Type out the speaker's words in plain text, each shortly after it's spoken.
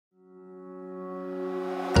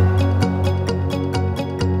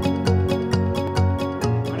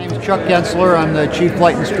Chuck Gensler. I'm the Chief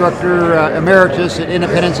Flight Instructor Emeritus at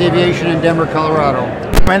Independence Aviation in Denver, Colorado.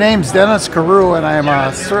 My name's Dennis Carew and I'm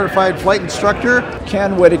a certified flight instructor.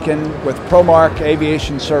 Ken Whittikin with ProMark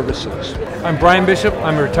Aviation Services. I'm Brian Bishop.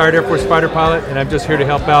 I'm a retired Air Force fighter pilot, and I'm just here to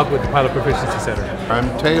help out with the Pilot Proficiency Center.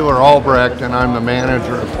 I'm Taylor Albrecht, and I'm the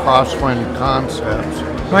manager of Crosswind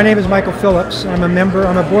Concepts. My name is Michael Phillips. I'm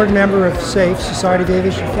a board member of SAFE, Society of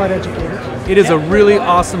Aviation Flight Educators. It is a really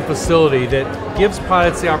awesome facility that gives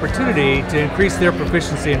pilots the opportunity to increase their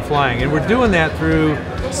proficiency in flying, and we're doing that through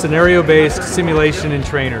scenario-based simulation and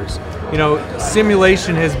trainers. You know,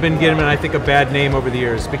 simulation has been given, I think, a bad name over the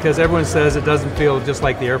years because everyone says it doesn't feel just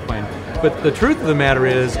like the airplane. But the truth of the matter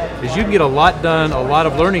is you can get a lot done, a lot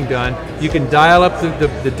of learning done. You can dial up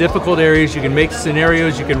the difficult areas, you can make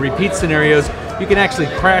scenarios, you can repeat scenarios, you can actually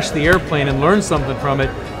crash the airplane and learn something from it,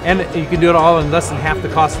 and you can do it all in less than half the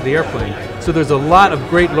cost of the airplane. So there's a lot of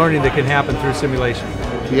great learning that can happen through simulation.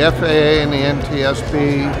 The FAA and the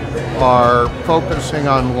NTSB are focusing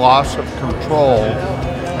on loss of control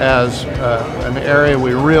as an area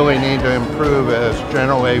we really need to improve as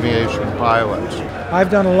general aviation pilots. I've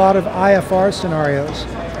done a lot of IFR scenarios,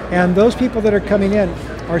 and those people that are coming in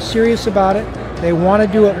are serious about it, they want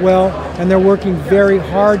to do it well, and they're working very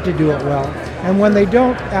hard to do it well. And when they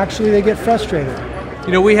don't, actually they get frustrated.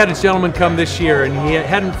 You know, we had a gentleman come this year, and he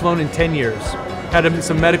hadn't flown in 10 years. Had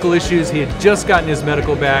some medical issues, he had just gotten his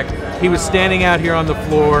medical back. He was standing out here on the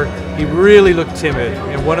floor, he really looked timid,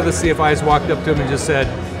 and one of the CFIs walked up to him and just said,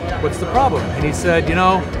 "What's the problem?" And he said, "You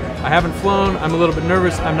know, I haven't flown, I'm a little bit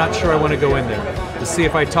nervous, I'm not sure I want to go in there." The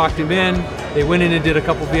CFI talked him in, they went in and did a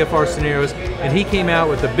couple VFR scenarios, and he came out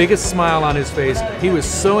with the biggest smile on his face. He was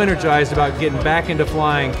so energized about getting back into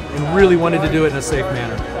flying and really wanted to do it in a safe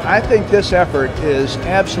manner. I think this effort is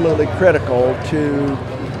absolutely critical to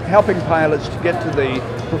helping pilots to get to the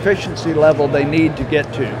proficiency level they need to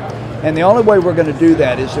get to. And the only way we're going to do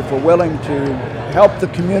that is if we're willing to help the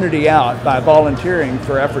community out by volunteering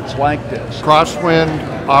for efforts like this.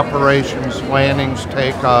 Crosswind operations, landings,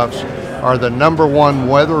 takeoffs are the #1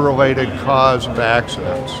 weather-related cause of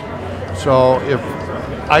accidents. So if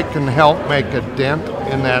I can help make a dent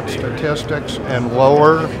in that statistics and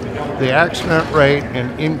lower the accident rate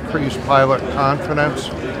and increase pilot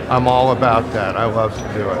confidence, I'm all about that. I love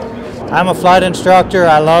to do it. I'm a flight instructor.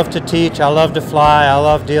 I love to teach. I love to fly. I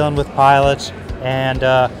love dealing with pilots. And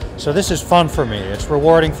so this is fun for me. It's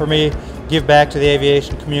rewarding for me. Give back to the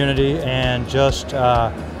aviation community and just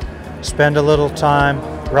spend a little time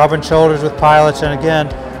rubbing shoulders with pilots and again,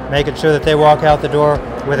 making sure that they walk out the door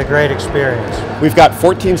with a great experience. We've got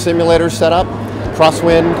 14 simulators set up,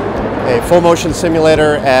 Crosswind, a full motion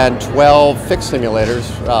simulator, and 12 fixed simulators,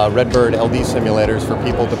 Redbird LD simulators for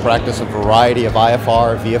people to practice a variety of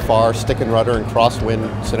IFR, VFR, stick and rudder, and crosswind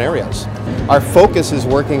scenarios. Our focus is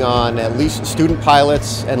working on at least student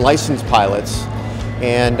pilots and licensed pilots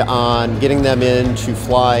and on getting them in to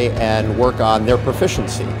fly and work on their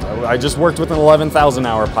proficiency. I just worked with an 11,000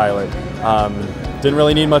 hour pilot. Didn't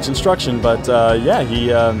really need much instruction, but yeah, he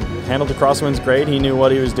handled the crosswinds great. He knew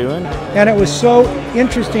what he was doing. And it was so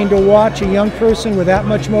interesting to watch a young person with that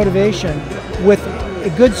much motivation, with a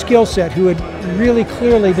good skill set, who had really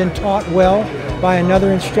clearly been taught well by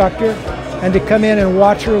another instructor, and to come in and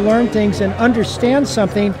watch her learn things and understand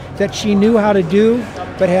something that she knew how to do,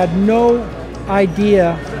 but had no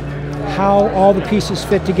idea how all the pieces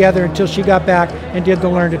fit together until she got back and did the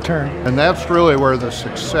learn to turn. And that's really where the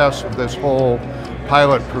success of this whole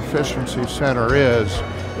Pilot Proficiency Center is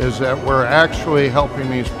that we're actually helping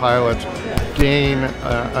these pilots gain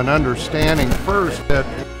an understanding first that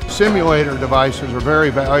simulator devices are very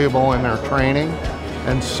valuable in their training,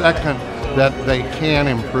 and second, that they can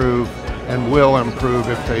improve and will improve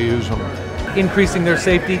if they use them. Increasing their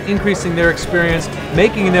safety, increasing their experience,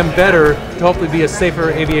 making them better to hopefully be a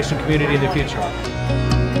safer aviation community in the future.